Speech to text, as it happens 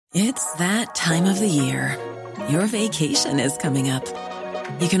It's that time of the year. Your vacation is coming up.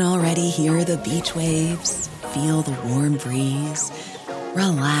 You can already hear the beach waves, feel the warm breeze,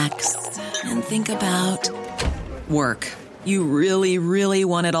 relax, and think about work. You really, really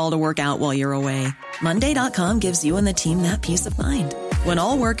want it all to work out while you're away. Monday.com gives you and the team that peace of mind. When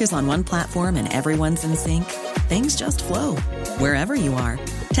all work is on one platform and everyone's in sync, things just flow. Wherever you are,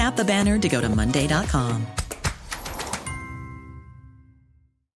 tap the banner to go to Monday.com.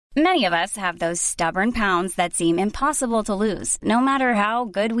 Many of us have those stubborn pounds that seem impossible to lose, no matter how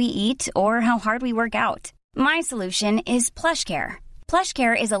good we eat or how hard we work out. My solution is PlushCare.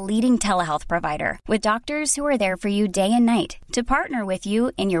 PlushCare is a leading telehealth provider with doctors who are there for you day and night to partner with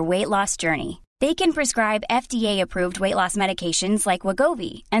you in your weight loss journey. They can prescribe FDA-approved weight loss medications like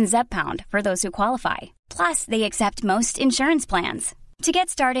Wegovy and Zepbound for those who qualify. Plus, they accept most insurance plans. To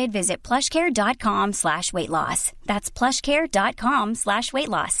get started, visit plushcare.com/weightloss. That's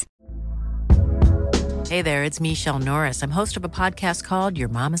plushcare.com/weightloss. Hey there, it's Michelle Norris. I'm host of a podcast called Your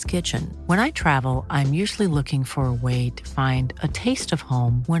Mama's Kitchen. When I travel, I'm usually looking for a way to find a taste of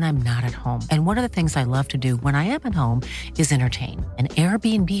home when I'm not at home. And one of the things I love to do when I am at home is entertain. And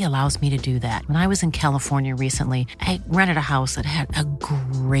Airbnb allows me to do that. When I was in California recently, I rented a house that had a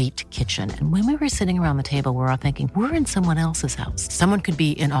great kitchen. And when we were sitting around the table, we're all thinking, we're in someone else's house. Someone could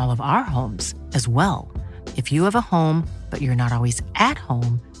be in all of our homes as well. If you have a home, but you're not always at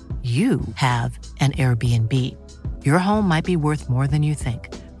home, you have an Airbnb. Your home might be worth more than you think.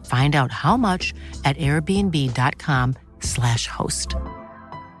 Find out how much at airbnb.com/host.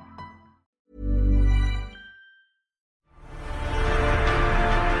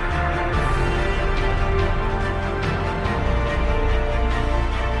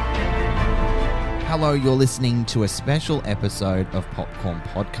 Hello, you're listening to a special episode of Popcorn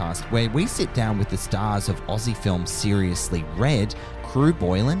Podcast where we sit down with the stars of Aussie film Seriously Red, Crew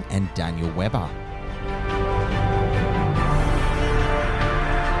Boylan and Daniel Webber.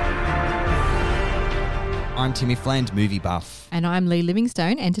 I'm Timmy Fland, movie buff. And I'm Lee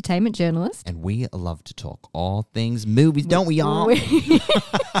Livingstone, entertainment journalist. And we love to talk all things movies, don't we all?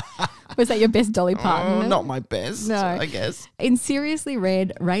 Was that your best Dolly Parton? Oh, not my best, no. I guess. In Seriously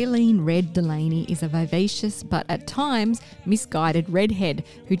Red, Raylene Red Delaney is a vivacious but at times misguided redhead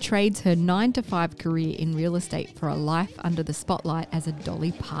who trades her 9-to-5 career in real estate for a life under the spotlight as a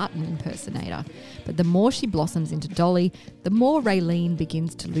Dolly Parton impersonator. But the more she blossoms into Dolly, the more Raylene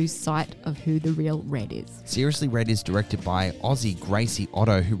begins to lose sight of who the real Red is. Seriously Red is directed by Aussie Gracie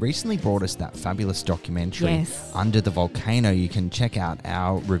Otto, who recently brought us that fabulous documentary, Under the Volcano. You can check out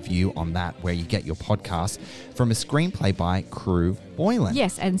our review on that where you get your podcast, from a screenplay by Crew Boylan.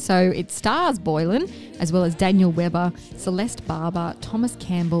 Yes, and so it stars Boylan, as well as Daniel Webber, Celeste Barber, Thomas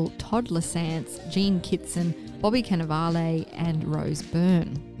Campbell, Todd Lasance, Jean Kitson, Bobby Cannavale and Rose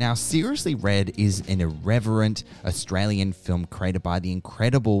Byrne. Now, Seriously Red is an irreverent Australian film created by the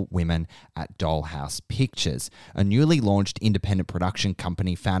incredible women at Dollhouse Pictures, a newly launched independent production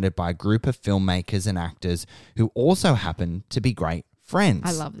company founded by a group of filmmakers and actors who also happen to be great friends.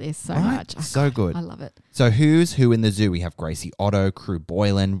 I love this so much. So good. I love it. So who's who in the zoo? We have Gracie Otto, Crew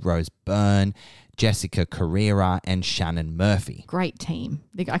Boylan, Rose Byrne, Jessica Carrera and Shannon Murphy. Great team.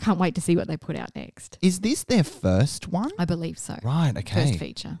 I can't wait to see what they put out next. Is this their first one? I believe so. Right, okay. First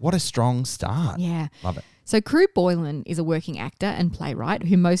feature. What a strong start. Yeah. Love it. So Crew Boylan is a working actor and playwright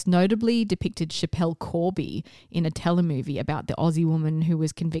who most notably depicted Schapelle Corby in a telemovie about the Aussie woman who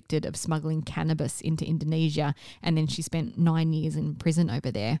was convicted of smuggling cannabis into Indonesia, and then she spent 9 years in prison over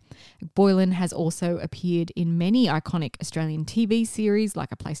there. Boylan has also appeared in many iconic Australian TV series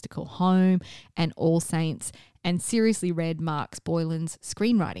like A Place to Call Home and All Saints, and Seriously Red marks Boylan's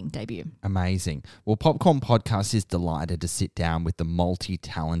screenwriting debut. Amazing. Well, Popcorn Podcast is delighted to sit down with the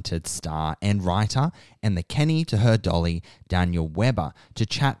multi-talented star and writer and the Kenny to her Dolly, Daniel Webber, to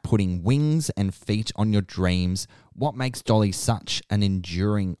chat putting wings and feet on your dreams, what makes Dolly such an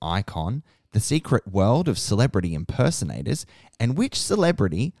enduring icon, the secret world of celebrity impersonators, and which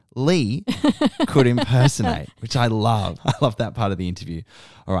celebrity Lee could impersonate, which I love. I love that part of the interview.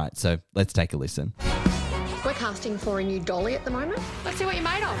 All right, so let's take a listen. We're casting for a new Dolly at the moment. Let's see what you're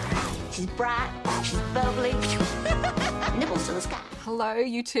made of. She's bright, she's bubbly, nipples to the sky. Hello,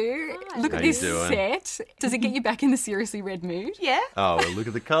 you two. Hi. Look at How you this doing? set. Does it get you back in the Seriously Red mood? Yeah. Oh, well, look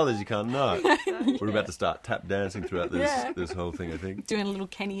at the colours, you can't know. We're about to start tap dancing throughout this whole thing, I think. Doing a little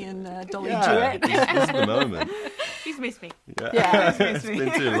Kenny and Dolly Yeah, duet. this is the moment. He's missed me. Yeah. It's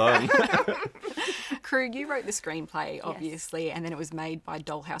been too long. Crew, you wrote the screenplay, obviously, and then it was made by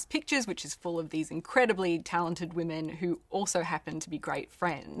Dollhouse Pictures, which is full of these incredibly talented women who also happen to be great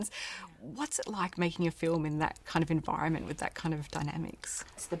friends. What's it like making a film in that kind of environment with that kind of dynamics?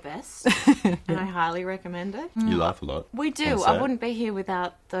 It's the best, and I highly recommend it. You laugh a lot. We do. I wouldn't be here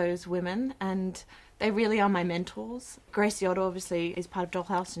without those women, and they really are my mentors. Gracie Otto, obviously, is part of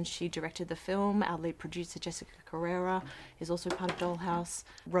Dollhouse, and she directed the film. Our lead producer, Jessica Carrera, is also part of Dollhouse.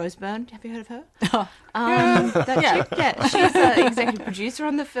 Rose Byrne, have you heard of her? That chick? Yeah, she's the executive producer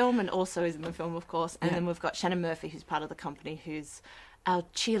on the film and also is in the film, of course. And then we've got Shannon Murphy, who's part of the company, who's our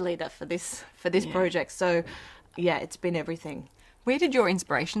cheerleader for this project. So, yeah, it's been everything. Where did your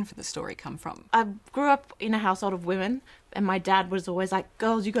inspiration for the story come from? I grew up in a household of women, and my dad was always like,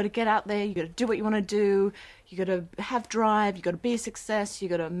 girls, you got to get out there, you got to do what you want to do, you got to have drive, you got to be a success, you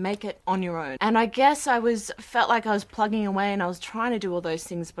got to make it on your own. And I guess felt like I was plugging away and I was trying to do all those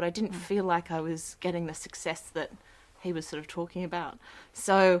things, but I didn't feel like I was getting the success that he was sort of talking about.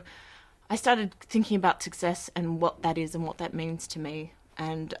 So I started thinking about success and what that is and what that means to me.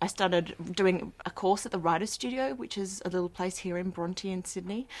 And I started doing a course at the Writers' Studio, which is a little place here in Bronte in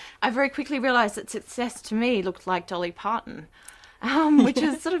Sydney. I very quickly realised that success to me looked like Dolly Parton, which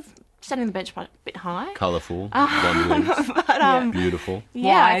is sort of setting the benchmark a bit high. Colourful, blonde wigs, beautiful.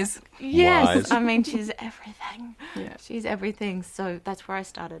 Yeah, Wise. Yes, Wise. I mean, she's everything. Yeah. She's everything, so that's where I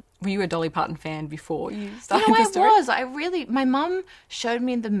started. Were you a Dolly Parton fan before you started You know, the story? I was. My mum showed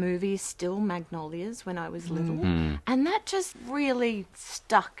me the movie Still Magnolias when I was little, and that just really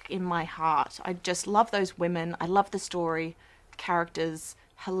stuck in my heart. I just love those women. I love the story, characters,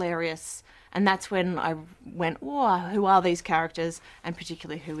 hilarious. And that's when I went, whoa, who are these characters? And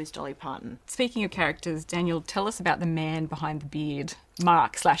particularly, who is Dolly Parton? Speaking of characters, Daniel, tell us about the man behind the beard,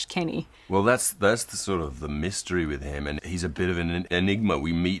 Mark/Kenny. Well, that's the sort of the mystery with him, and he's a bit of an enigma.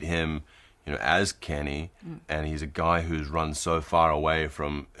 We meet him, as Kenny, and he's a guy who's run so far away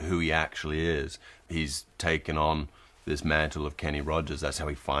from who he actually is. He's taken on this mantle of Kenny Rogers. That's how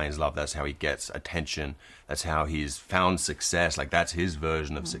he finds love. That's how he gets attention. That's how he's found success. Like, that's his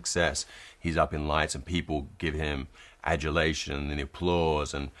version of success. He's up in lights and people give him adulation and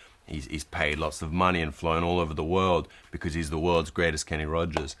applause, and he's paid lots of money and flown all over the world because he's the world's greatest Kenny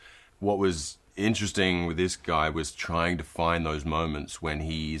Rogers. What was interesting with this guy was trying to find those moments when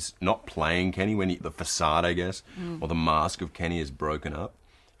he's not playing Kenny, when the facade, I guess, or the mask of Kenny is broken up,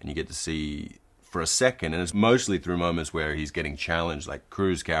 and you get to see for a second, and it's mostly through moments where he's getting challenged, like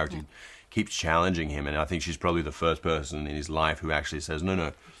Cru's character keeps challenging him, and I think she's probably the first person in his life who actually says,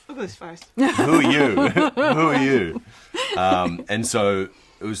 no, Look at this face. who are you? Who are you? And so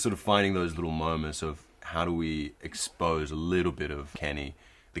it was sort of finding those little moments of how do we expose a little bit of Kenny,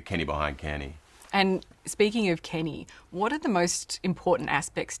 the Kenny behind Kenny. And speaking of Kenny, what are the most important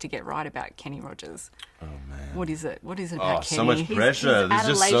aspects to get right about Kenny Rogers? Oh, man. What is it? What is it about Kenny? So much pressure. There's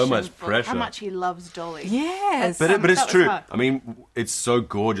just so much pressure. How much he loves Dolly. Yes. But it's true. Hard. I mean, it's so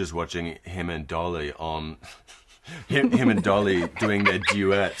gorgeous watching him and Dolly on... him and Dolly doing their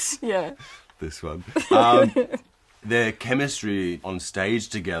duets. Yeah. This one. Their chemistry on stage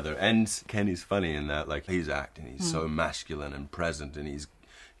together. And Kenny's funny in that. Like, he's acting. He's so masculine and present, and he's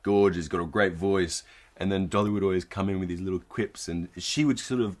gorgeous. He's got a great voice. And then Dolly would always come in with these little quips, and she would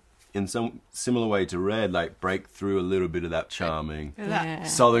sort of, in some similar way to Red, like break through a little bit of that charming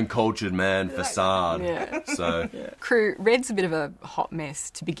Southern cultured man facade. Yeah. So Cru, Red's a bit of a hot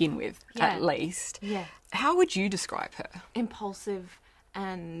mess to begin with, Yeah. at least. Yeah. How would you describe her? Impulsive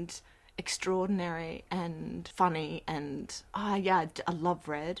and extraordinary and funny, and I love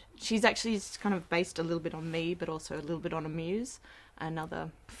Red. She's actually kind of based a little bit on me, but also a little bit on Amuse,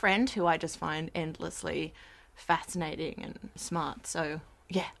 another friend who I just find endlessly fascinating and smart. So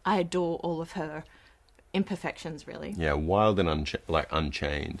yeah, I adore all of her imperfections, really. yeah, wild and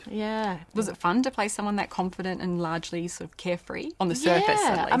unchained. Yeah. Was it fun to play someone that confident and largely sort of carefree? On the surface,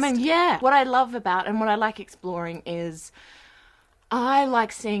 at least. I mean, yeah. What I love about and what I like exploring is I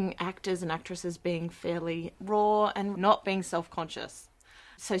like seeing actors and actresses being fairly raw and not being self-conscious.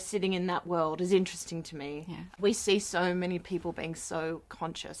 So sitting in that world is interesting to me. Yeah. We see so many people being so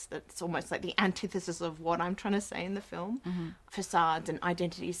conscious that it's almost like the antithesis of what I'm trying to say in the film. Facades and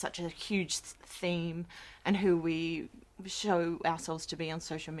identity is such a huge theme, and who we show ourselves to be on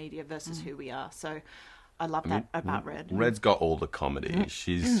social media versus who we are. So I love that about Red. Red's got all the comedy.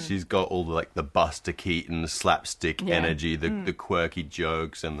 She's got all the, like, the Buster Keaton slapstick energy, the quirky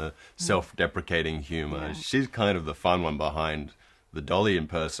jokes, and the self-deprecating humor. Yeah. She's kind of the fun one behind the Dolly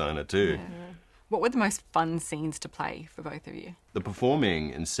persona too. Yeah. What were the most fun scenes to play for both of you? The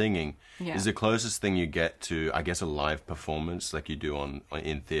performing and singing Yeah. is the closest thing you get to, I guess, a live performance like you do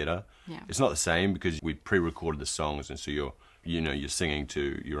in theatre. Yeah. It's not the same because we pre-recorded the songs, and so you're singing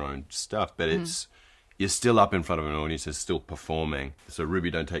to your own stuff, but it's you're still up in front of an audience, you're still performing. So Ruby,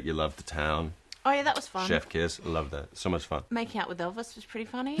 Don't Take Your Love to Town. Oh yeah, that was fun. Chef Kiss, I love that. So much fun. Making out with Elvis was pretty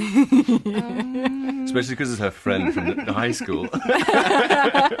funny. Especially because it's her friend from high school.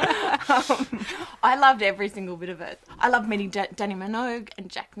 I loved every single bit of it. I loved meeting Danny Minogue and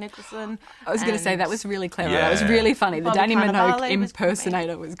Jack Nicholson. I was going to say that was really clever. Yeah. That was really funny. The Bobby Danny Cannavale Minogue was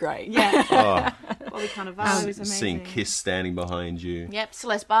impersonator was great. Yeah. Oh, Bobby Cannavale was amazing. seeing Kiss standing behind you. Yep,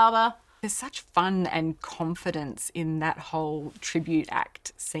 Celeste Barber. There's such fun and confidence in that whole tribute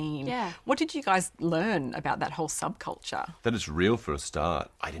act scene. Yeah. What did you guys learn about that whole subculture? That it's real for a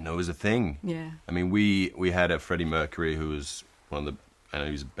start. I didn't know it was a thing. Yeah. I mean, we had a Freddie Mercury who was one of the, I know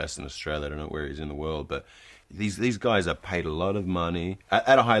he's the best in Australia, I don't know where he's in the world, but these guys are paid a lot of money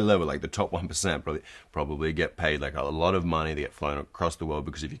at a high level, like the top 1% probably get paid like a lot of money. They get flown across the world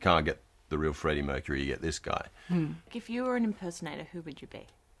because if you can't get the real Freddie Mercury, you get this guy. If you were an impersonator, who would you be?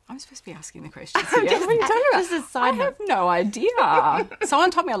 I'm supposed to be asking the questions here. What are you talking about? Just a side I have no idea. Someone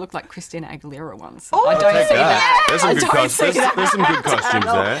told me I looked like Christina Aguilera once. Oh, I don't Take see that. that. There's some I good don't see that there's some good costumes at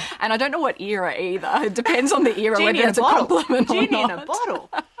all. there. And I don't know what era either. It depends on the era, Genie whether in a it's a bottle. compliment or Genie in not. a bottle.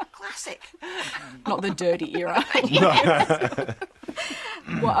 Classic. Not the dirty era.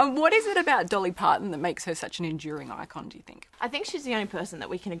 What is it about Dolly Parton that makes her such an enduring icon, do you think? I think she's the only person that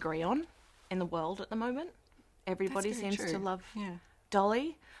we can agree on in the world at the moment. Everybody That's very seems to true. love Yeah.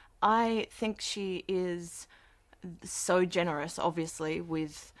 Dolly. I think she is so generous, obviously,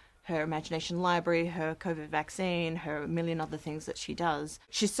 with her imagination library, her COVID vaccine, her million other things that she does.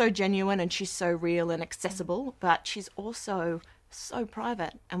 She's so genuine and she's so real and accessible, but she's also so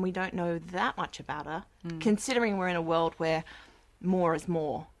private and we don't know that much about her, considering we're in a world where more is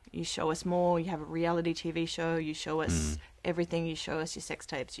more. You show us more, you have a reality TV show, you show us everything, you show us your sex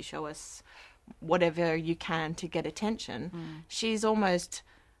tapes, you show us whatever you can to get attention. She's almost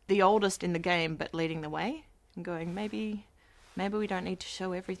the oldest in the game, but leading the way and going, maybe we don't need to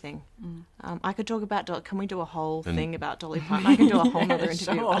show everything. I could talk about Dolly. Can we do a whole thing about Dolly Parton? I can do a whole other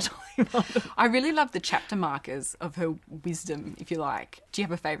interview about Dolly Parton. I really love the chapter markers of her wisdom, if you like. Do you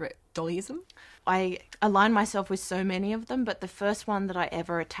have a favourite Dollyism? I align myself with so many of them, but the first one that I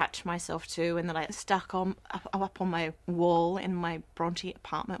ever attached myself to and that I stuck up on my wall in my Bronte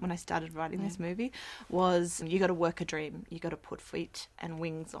apartment when I started writing this movie was, you got to work a dream. You got to put feet and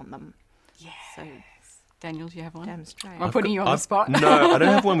wings on them. Yeah. So, Daniel, do you have one? damn straight. Am I putting you on the spot? No, I don't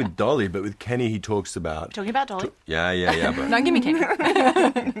have one with Dolly, but with Kenny he talks about... Talking about Dolly. Yeah, but... Don't give me Kenny.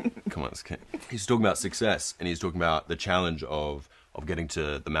 Come on, it's Kenny. He's talking about success, and he's talking about the challenge of getting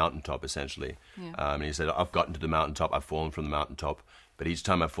to the mountaintop, essentially. Yeah. And he said, I've gotten to the mountaintop, I've fallen from the mountaintop, but each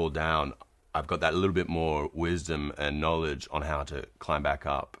time I fall down, I've got that little bit more wisdom and knowledge on how to climb back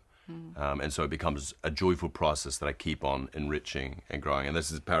up. And so it becomes a joyful process that I keep on enriching and growing. And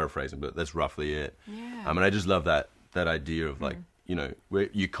this is paraphrasing, but that's roughly it. Yeah. And I just love that idea of like, you know, where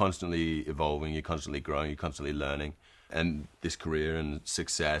you're constantly evolving, you're constantly growing, you're constantly learning. And this career and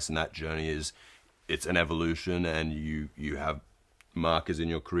success and that journey it's an evolution, and you have markers in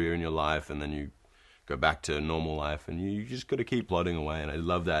your career, in your life, and then you go back to normal life, and you just got to keep plodding away. And I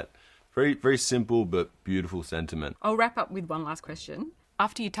love that very, very simple but beautiful sentiment. I'll wrap up with one last question.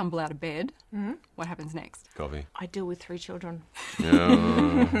 After you tumble out of bed, what happens next? Coffee. I deal with 3 children.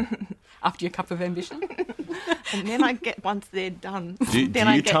 Yeah. After your cup of ambition? And then I get, once they're done, Do then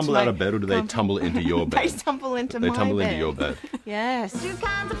I you get tumble to out my of bed, or do they tumble into your They bed? tumble into They my tumble bed. into your bed. Yes. 2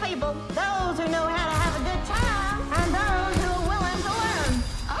 kinds of people, those who know how to have a good time and those who are willing to learn.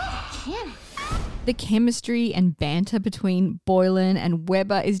 Oh, Kenny. The chemistry and banter between Boylan and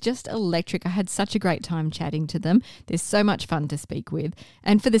Webber is just electric. I had such a great time chatting to them. They're so much fun to speak with.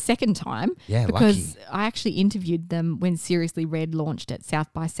 And for the second time, because I actually interviewed them when Seriously Red launched at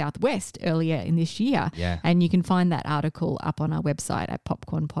South by Southwest earlier in this year. Yeah. And you can find that article up on our website at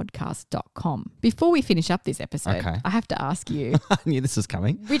popcornpodcast.com. Before we finish up this episode, I have to ask you, I knew this was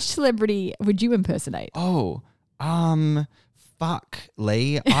coming. which celebrity would you impersonate? Fuck,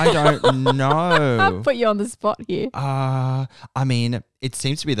 Lee. I don't know. I'll put you on the spot here. I mean, it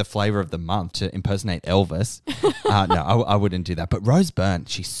seems to be the flavour of the month to impersonate Elvis. No, I wouldn't do that. But Rose Byrne,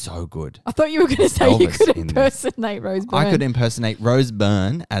 she's so good. I thought you were going to say you Elvis could in this. impersonate Rose Byrne. I could impersonate Rose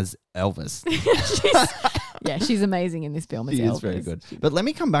Byrne as Elvis. She's amazing in this film as She Elvis. is very good. But let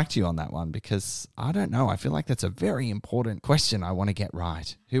me come back to you on that one, because I don't know. I feel like that's a very important question I want to get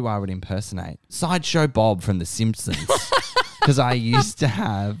right. Who I would impersonate. Sideshow Bob from The Simpsons. Because I used to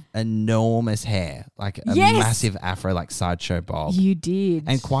have enormous hair, like a massive afro, like Sideshow Bob. You did.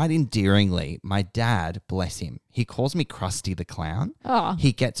 And quite endearingly, my dad, bless him, he calls me Krusty the Clown. Oh.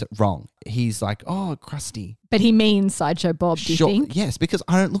 He gets it wrong he's like, oh, Krusty. But he means Sideshow Bob, do you think? Yes, because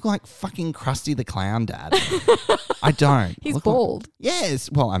I don't look like fucking Krusty the Clown, Dad. I don't. He's Look bald.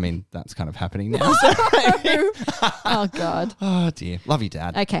 Yes. Well, I mean, that's kind of happening now. So Oh, God. oh, dear. Love you,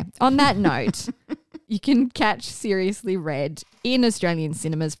 Dad. Okay. On that note, you can catch Seriously Red in Australian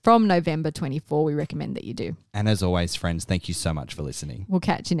cinemas from November 24. We recommend that you do. And as always, friends, thank you so much for listening. We'll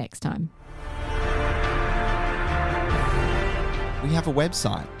catch you next time. We have a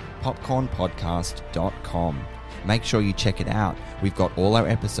website, popcornpodcast.com. Make sure you check it out. We've got all our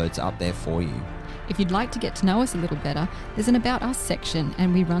episodes up there for you. If you'd like to get to know us a little better, there's an About Us section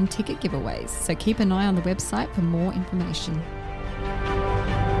and we run ticket giveaways. So keep an eye on the website for more information.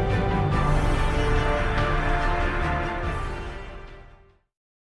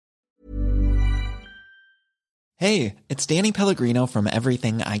 Hey, it's Danny Pellegrino from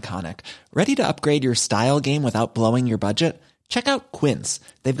Everything Iconic. Ready to upgrade your style game without blowing your budget? Check out Quince.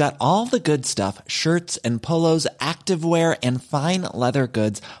 They've got all the good stuff, shirts and polos, activewear, and fine leather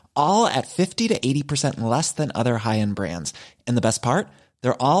goods, all at 50 to 80% less than other high-end brands. And the best part?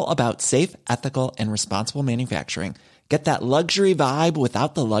 They're all about safe, ethical, and responsible manufacturing. Get that luxury vibe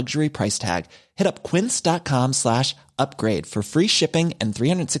without the luxury price tag. Hit up quince.com/upgrade for free shipping and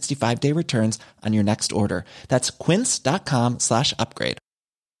 365-day returns on your next order. That's quince.com/upgrade.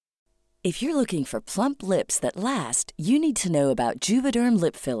 If you're looking for plump lips that last, you need to know about Juvederm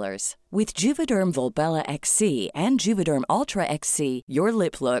lip fillers. With Juvederm Volbella XC and Juvederm Ultra XC, your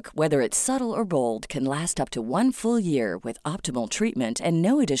lip look, whether it's subtle or bold, can last up to 1 full year with optimal treatment and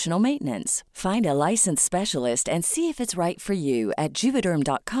no additional maintenance. Find a licensed specialist and see if it's right for you at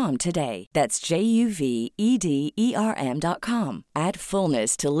Juvederm.com today. That's JUVEDERM.com. Add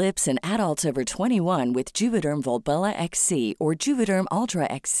fullness to lips in adults over 21 with Juvederm Volbella XC or Juvederm Ultra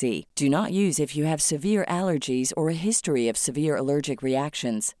XC. Do not use if you have severe allergies or a history of severe allergic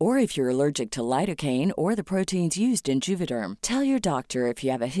reactions, or if you're allergic to lidocaine or the proteins used in Juvederm. Tell your doctor if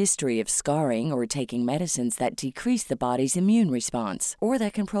you have a history of scarring or taking medicines that decrease the body's immune response or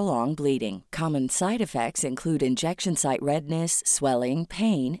that can prolong bleeding. Common side effects include injection site redness, swelling,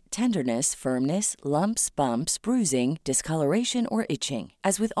 pain, tenderness, firmness, lumps, bumps, bruising, discoloration, or itching.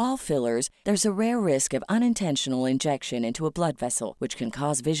 As with all fillers, there's a rare risk of unintentional injection into a blood vessel, which can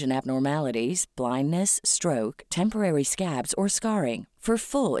cause vision abnormalities, blindness, stroke, temporary scabs, or scarring. For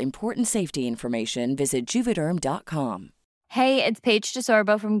full, important safety information, visit Juvederm.com. Hey, it's Paige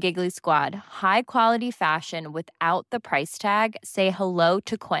DeSorbo from Giggly Squad. High quality fashion without the price tag. Say hello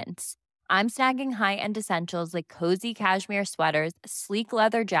to Quince. I'm snagging high-end essentials like cozy cashmere sweaters, sleek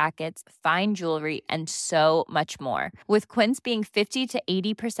leather jackets, fine jewelry, and so much more. With Quince being 50 to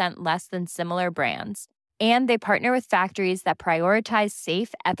 80% less than similar brands. And they partner with factories that prioritize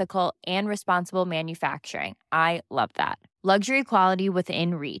safe, ethical, and responsible manufacturing. I love that. Luxury quality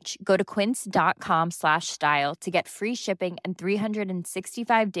within reach. Go to quince.com/style to get free shipping and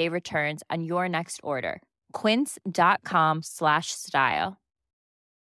 365-day returns on your next order. Quince.com/style.